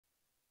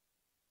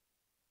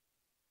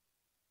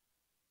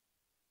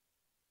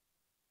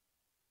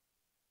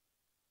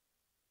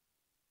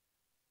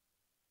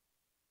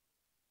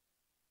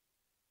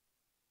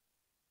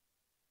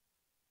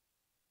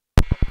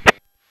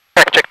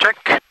check,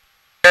 check.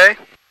 Okay.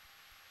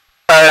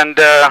 And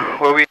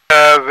where we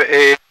have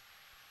a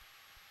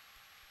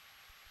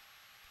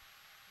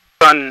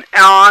sun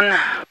on,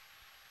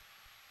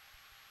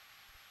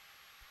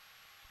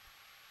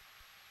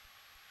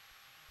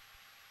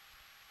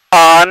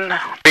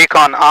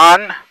 beacon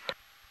on.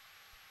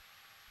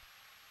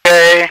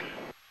 Okay.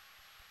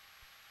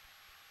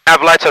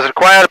 Nav lights as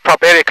required.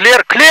 Prop area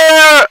clear.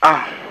 Clear.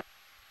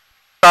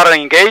 Start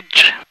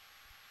engage.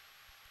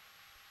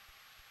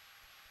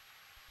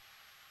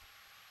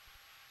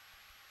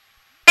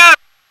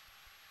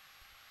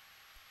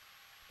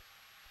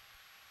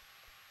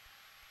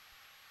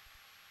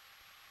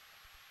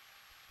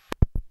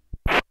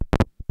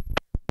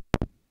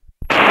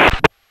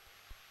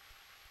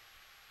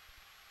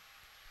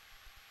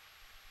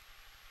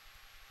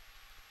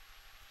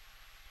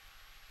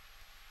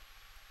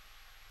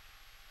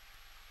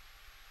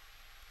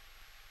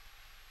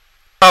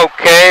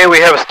 Okay, we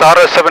have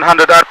started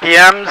 700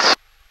 RPMs.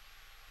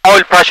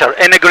 Oil pressure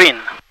in a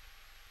green.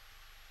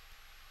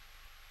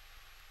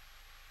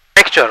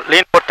 Picture,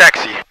 lean for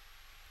taxi.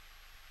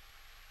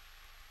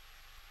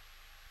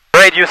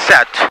 Radio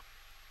set.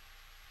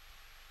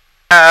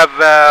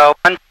 Have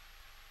one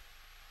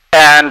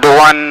and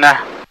one.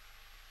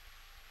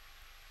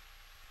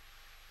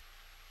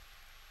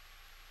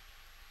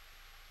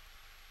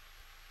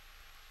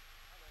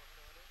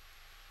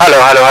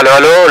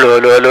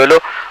 Hello.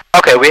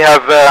 Okay, we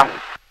have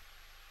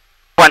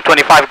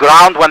 125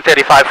 ground,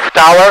 135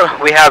 tower.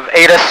 We have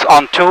ATIS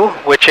on 2,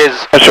 which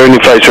is... Certain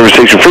flight service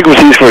station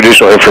frequencies for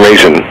additional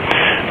information.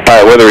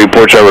 Weather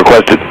reports are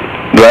requested.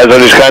 Advise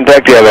others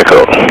contact, you have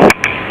Echo.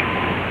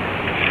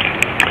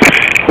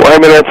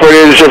 Wyman Airport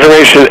ATIS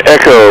information,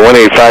 Echo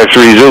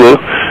 1853 Zulu.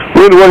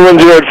 Wind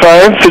 110 at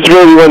 5,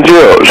 visibility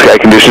 10. Sky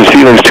conditions,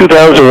 ceilings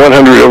 2,100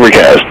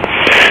 overcast.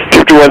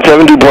 Temperature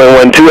 172.12,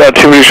 altimeter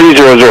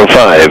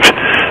 3005.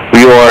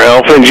 We are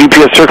Alpha and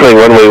GPS circling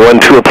runway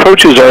 12,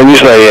 approaches on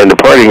Usenet and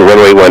departing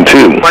runway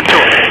 12.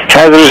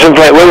 Hazardous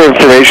in-flight weather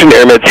information,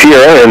 AirMet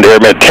Sierra and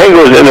AirMet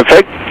Tango is in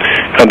effect.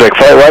 Contact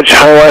FlightWatch,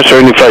 HiWatch, or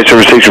any flight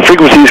service station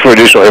frequencies for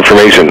additional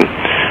information.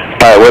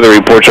 Weather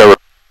reports are...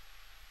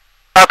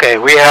 Okay,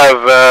 we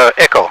have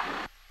Echo.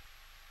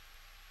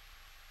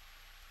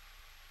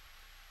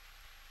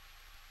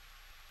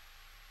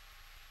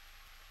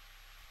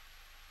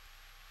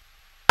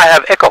 I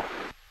have Echo.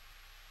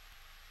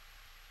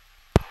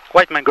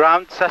 Whiteman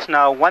ground,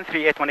 Cessna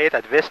 13818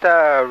 at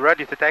Vista,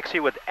 ready to taxi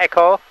with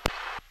Echo.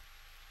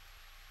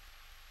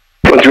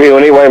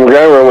 1318 Whiteman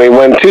ground, runway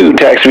 12,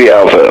 taxi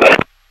Alpha.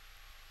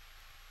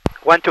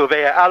 12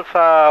 via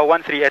Alpha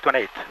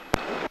 13818.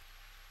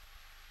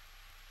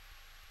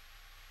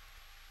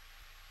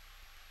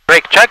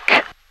 Brake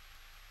check.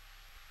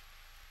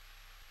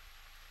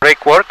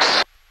 Brake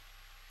works.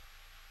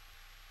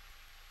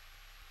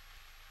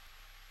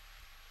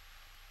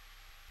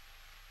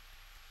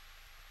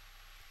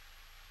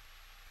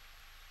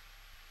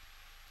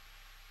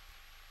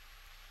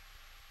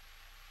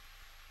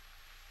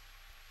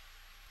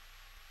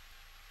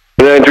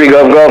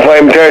 Golf,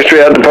 Wyman Tower,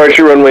 straight out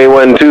departure, runway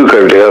 12,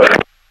 clear takeoff.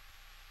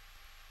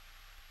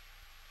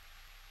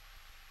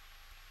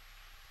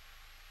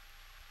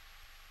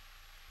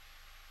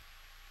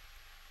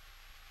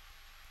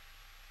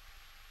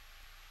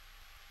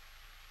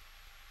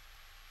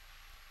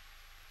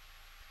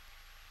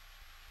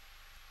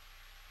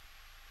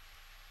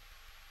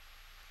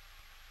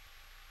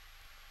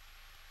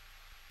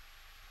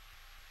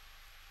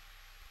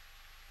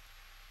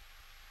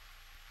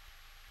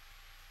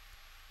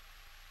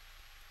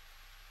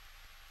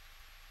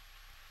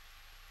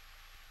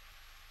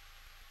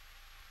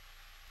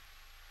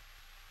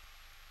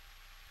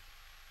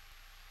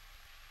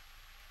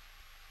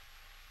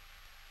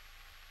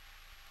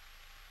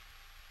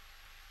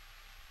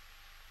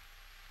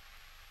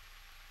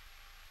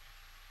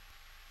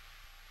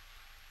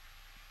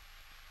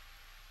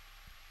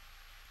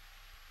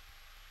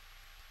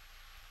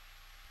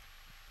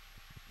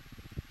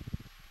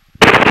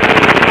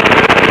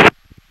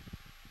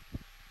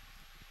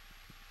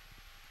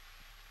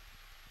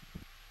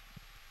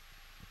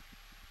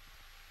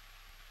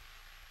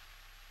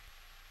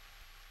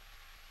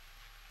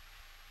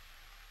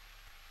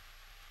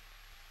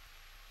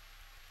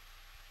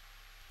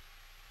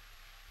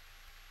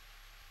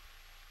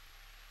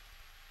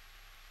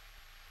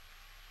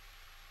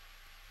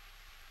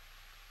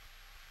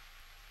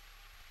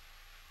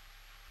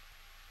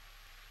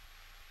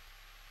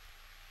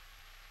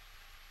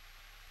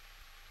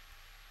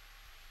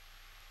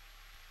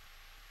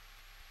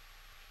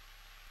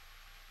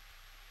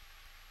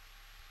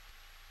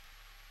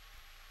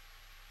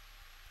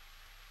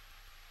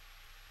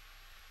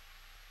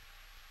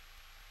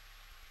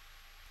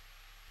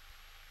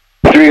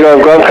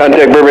 Golf,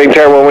 contact Burbank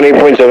Tower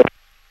 118.7.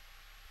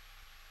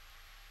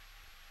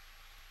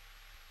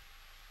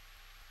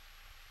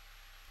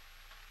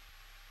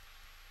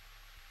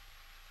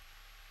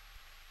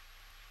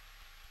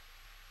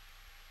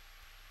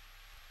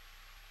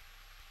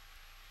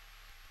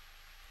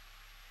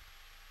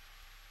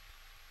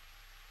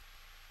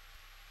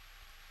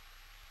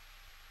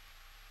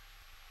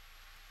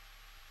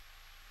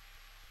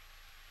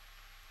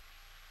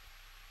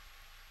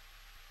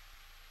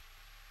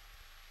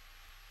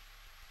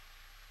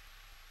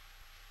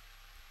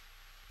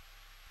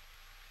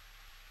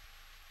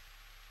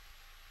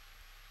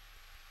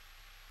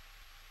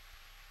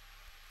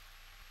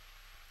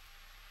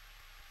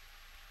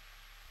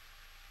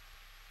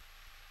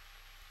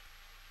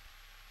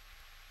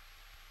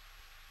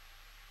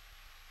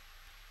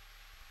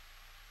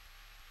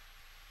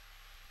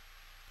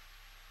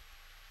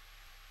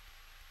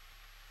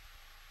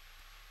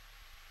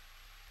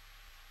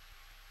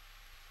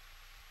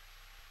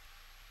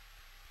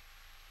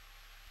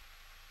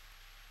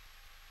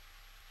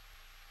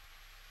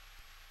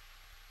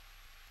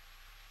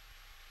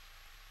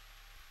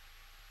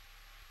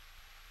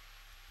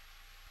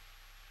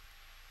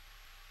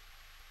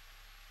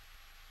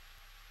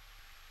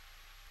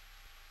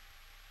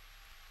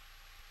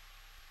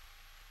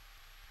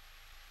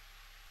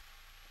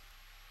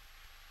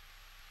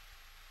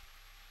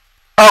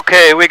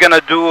 Okay, we're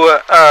gonna do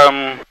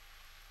run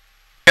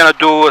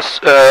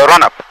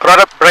up. Run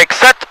up, brake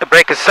set.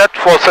 Brake is set.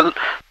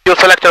 Fuel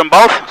selector on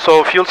both.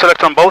 So fuel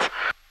selector on both.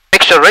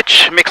 Mixture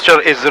rich.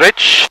 Mixture is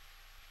rich.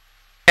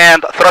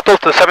 And throttle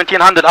to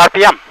 1700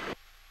 RPM.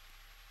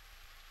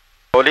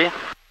 Slowly.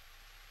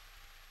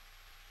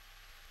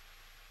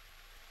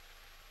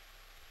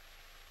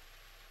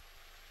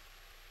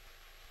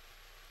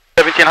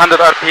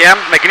 RPM.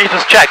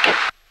 Magnetos check.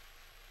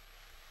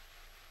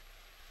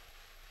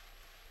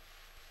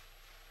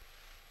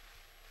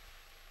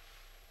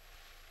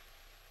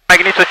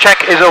 Magneto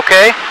check is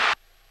okay.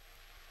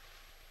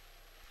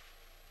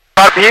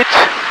 Carb heat.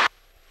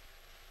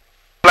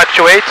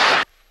 Fluctuates.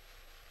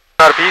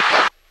 Carb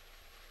heat.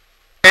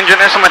 Engine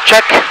instrument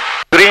check.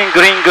 Green,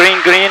 green,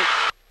 green, green.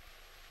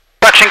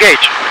 Traction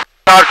gauge.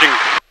 Charging.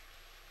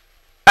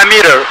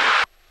 Ammeter.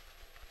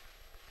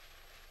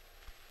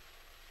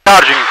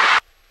 Charging.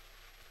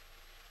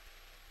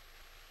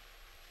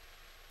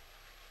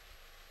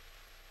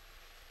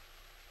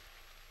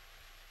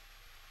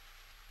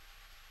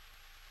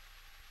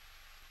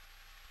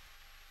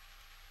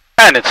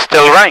 And it's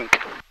still running.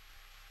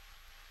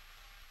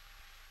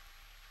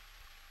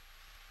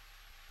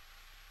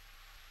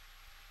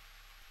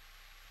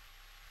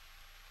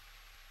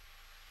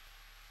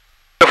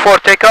 Before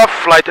takeoff,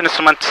 flight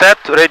instrument set,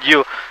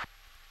 radio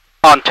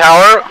on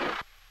tower.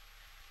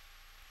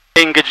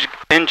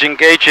 Engine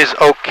gauge is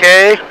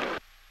okay.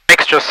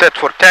 Mixture set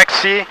for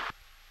taxi.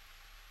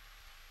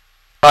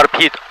 Carb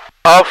heat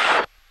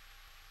off.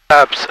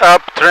 Tabs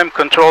up, trim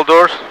control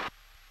doors.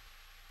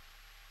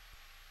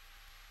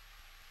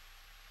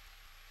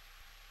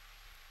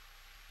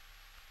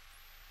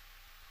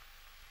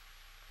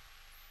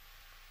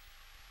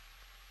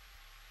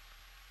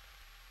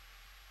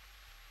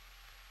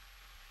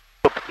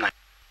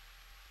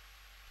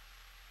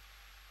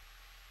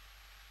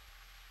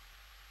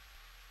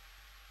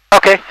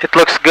 Okay, it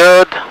looks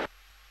good.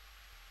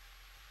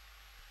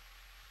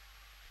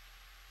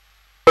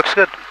 Looks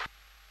good.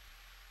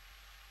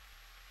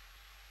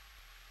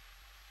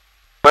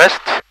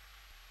 West.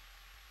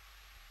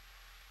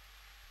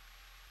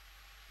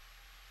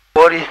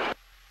 40.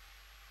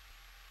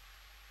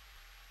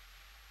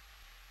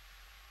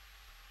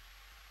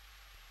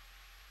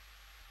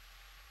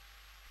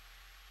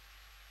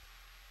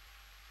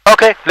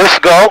 Okay, let's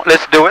go.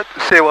 Let's do it.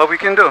 See what we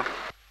can do.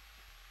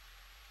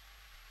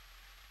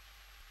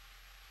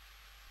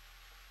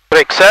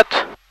 Brake set.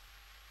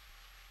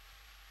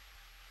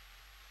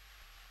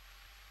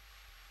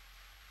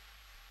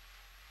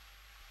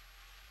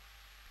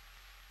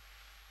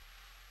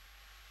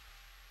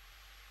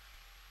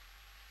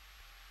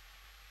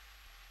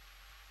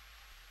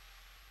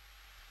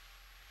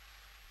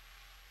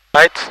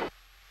 Lights.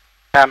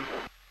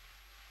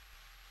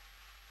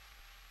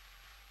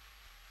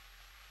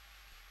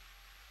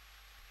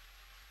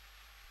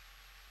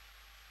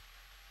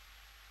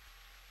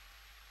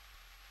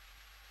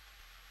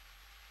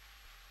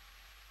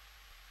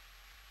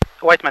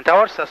 Whiteman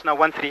Tower, Cessna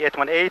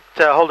 13818,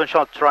 hold and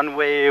short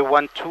runway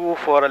 12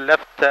 for a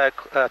left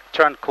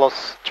turn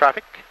close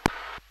traffic.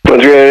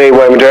 138,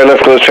 Whiteman Tower,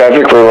 left close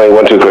traffic, runway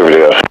 12 clear for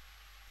takeoff.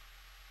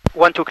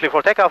 12 clear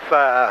for takeoff,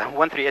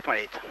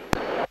 13818.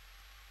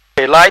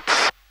 Okay,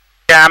 lights,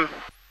 cam,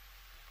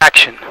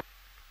 action.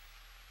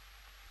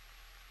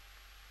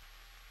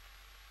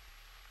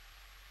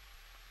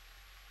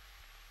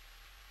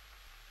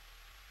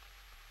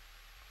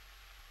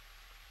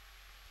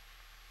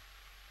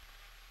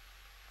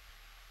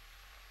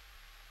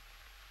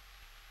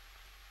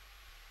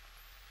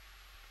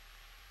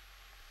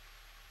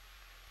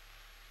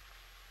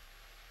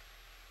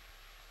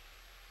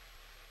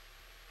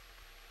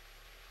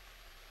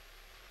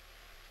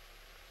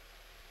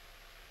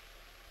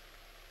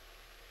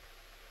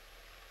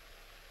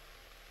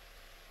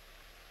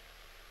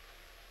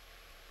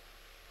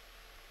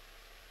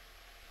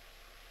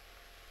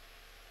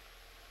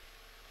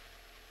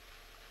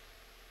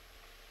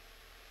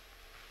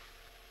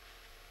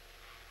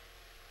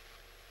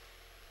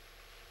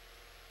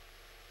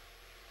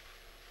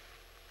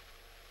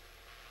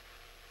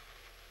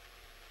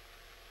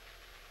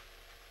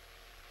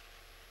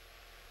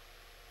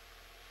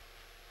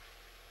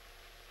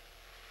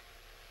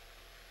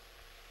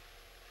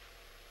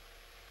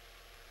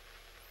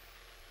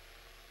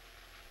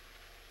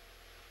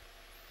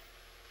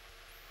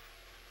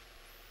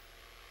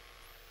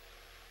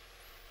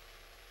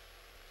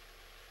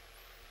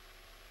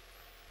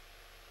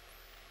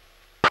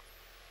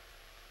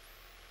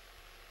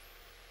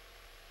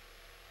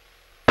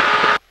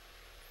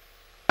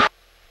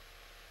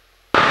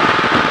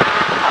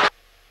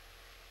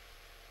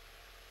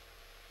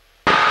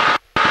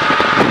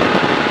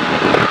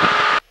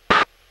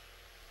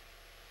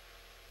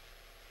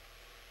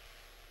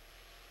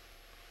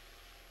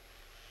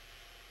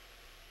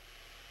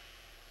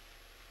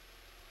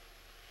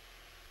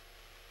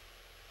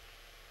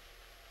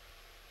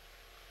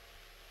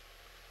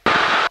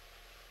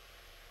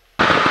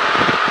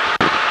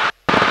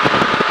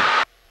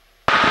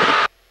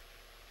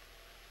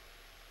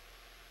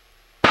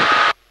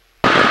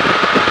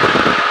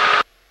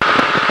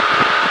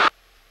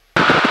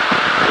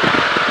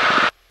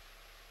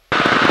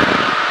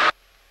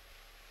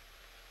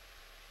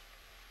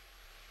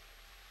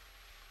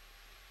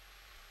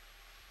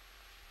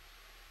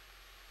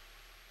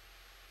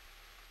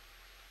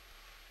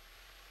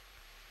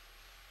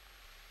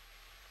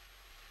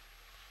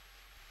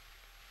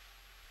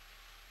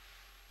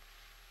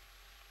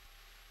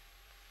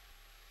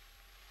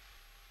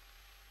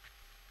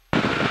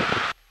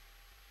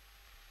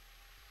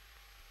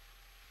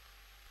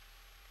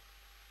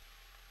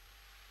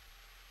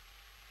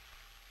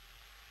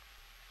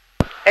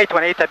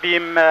 818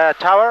 Abeam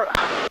Tower.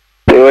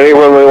 818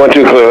 runway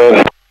 12 clear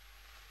land.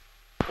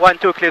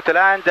 12 clear to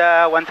land,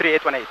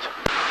 13818.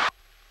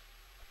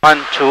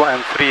 1, 2,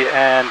 and 3,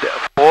 and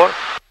 4.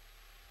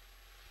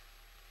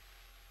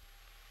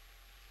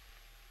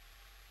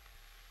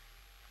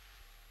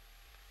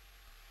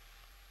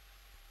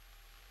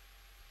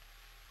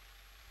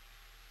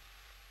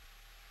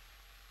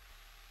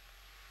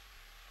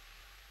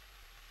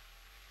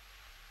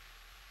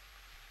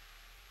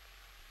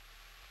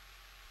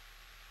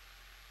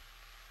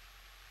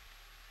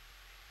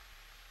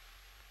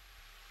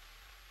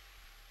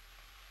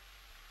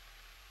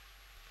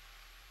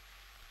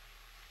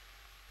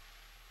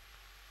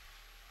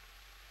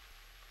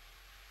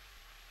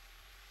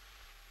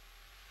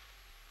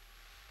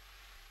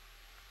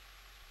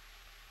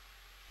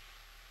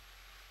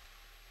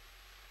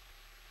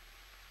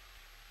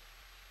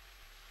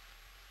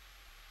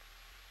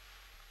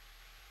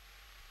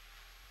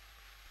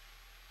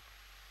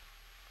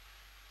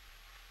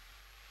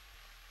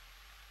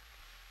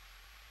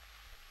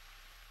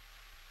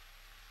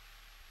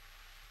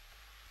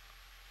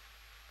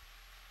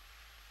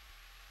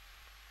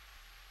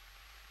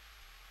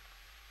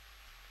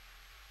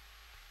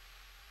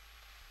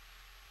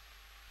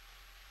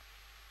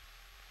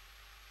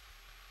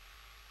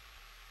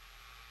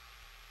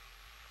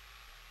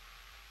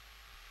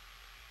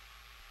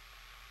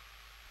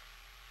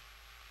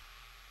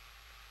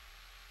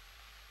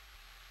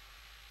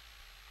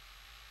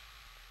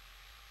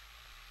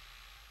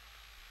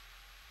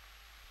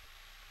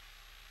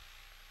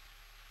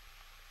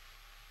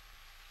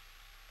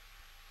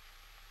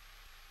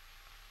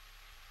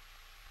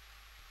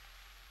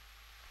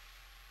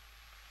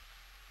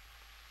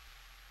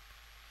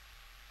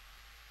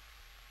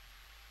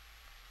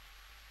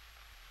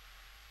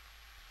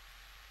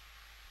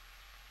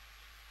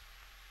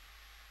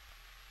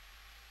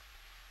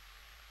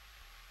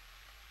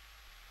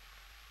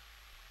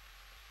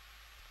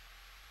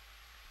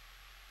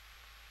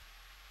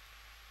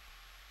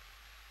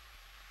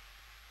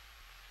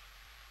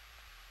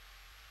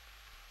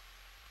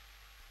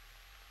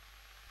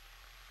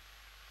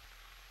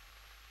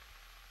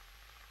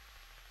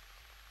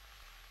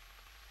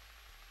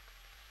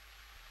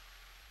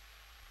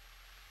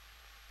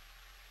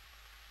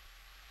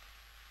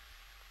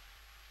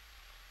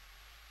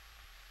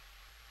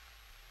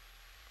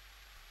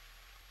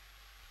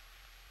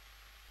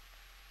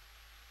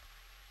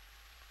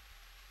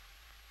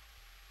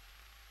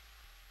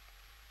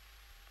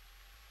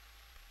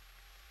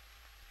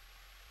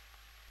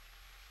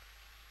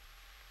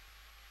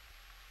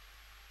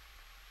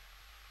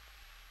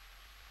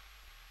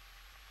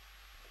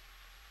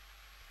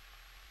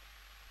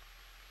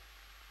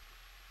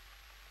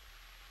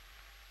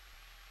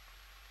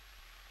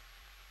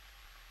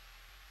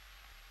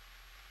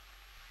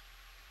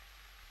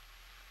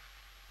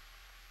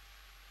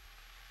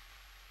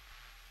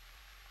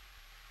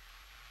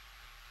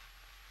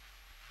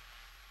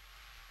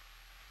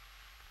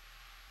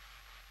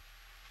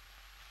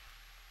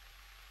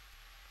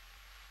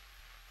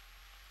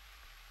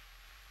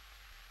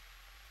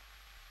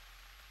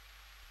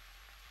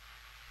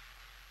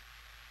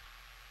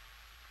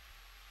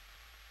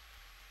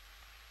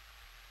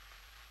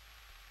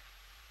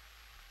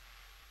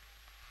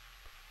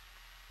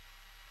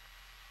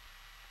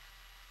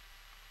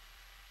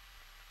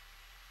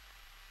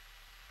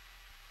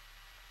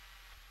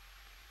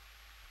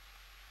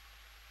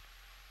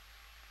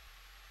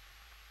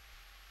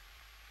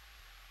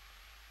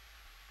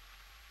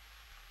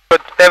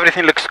 Good.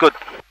 Everything looks good.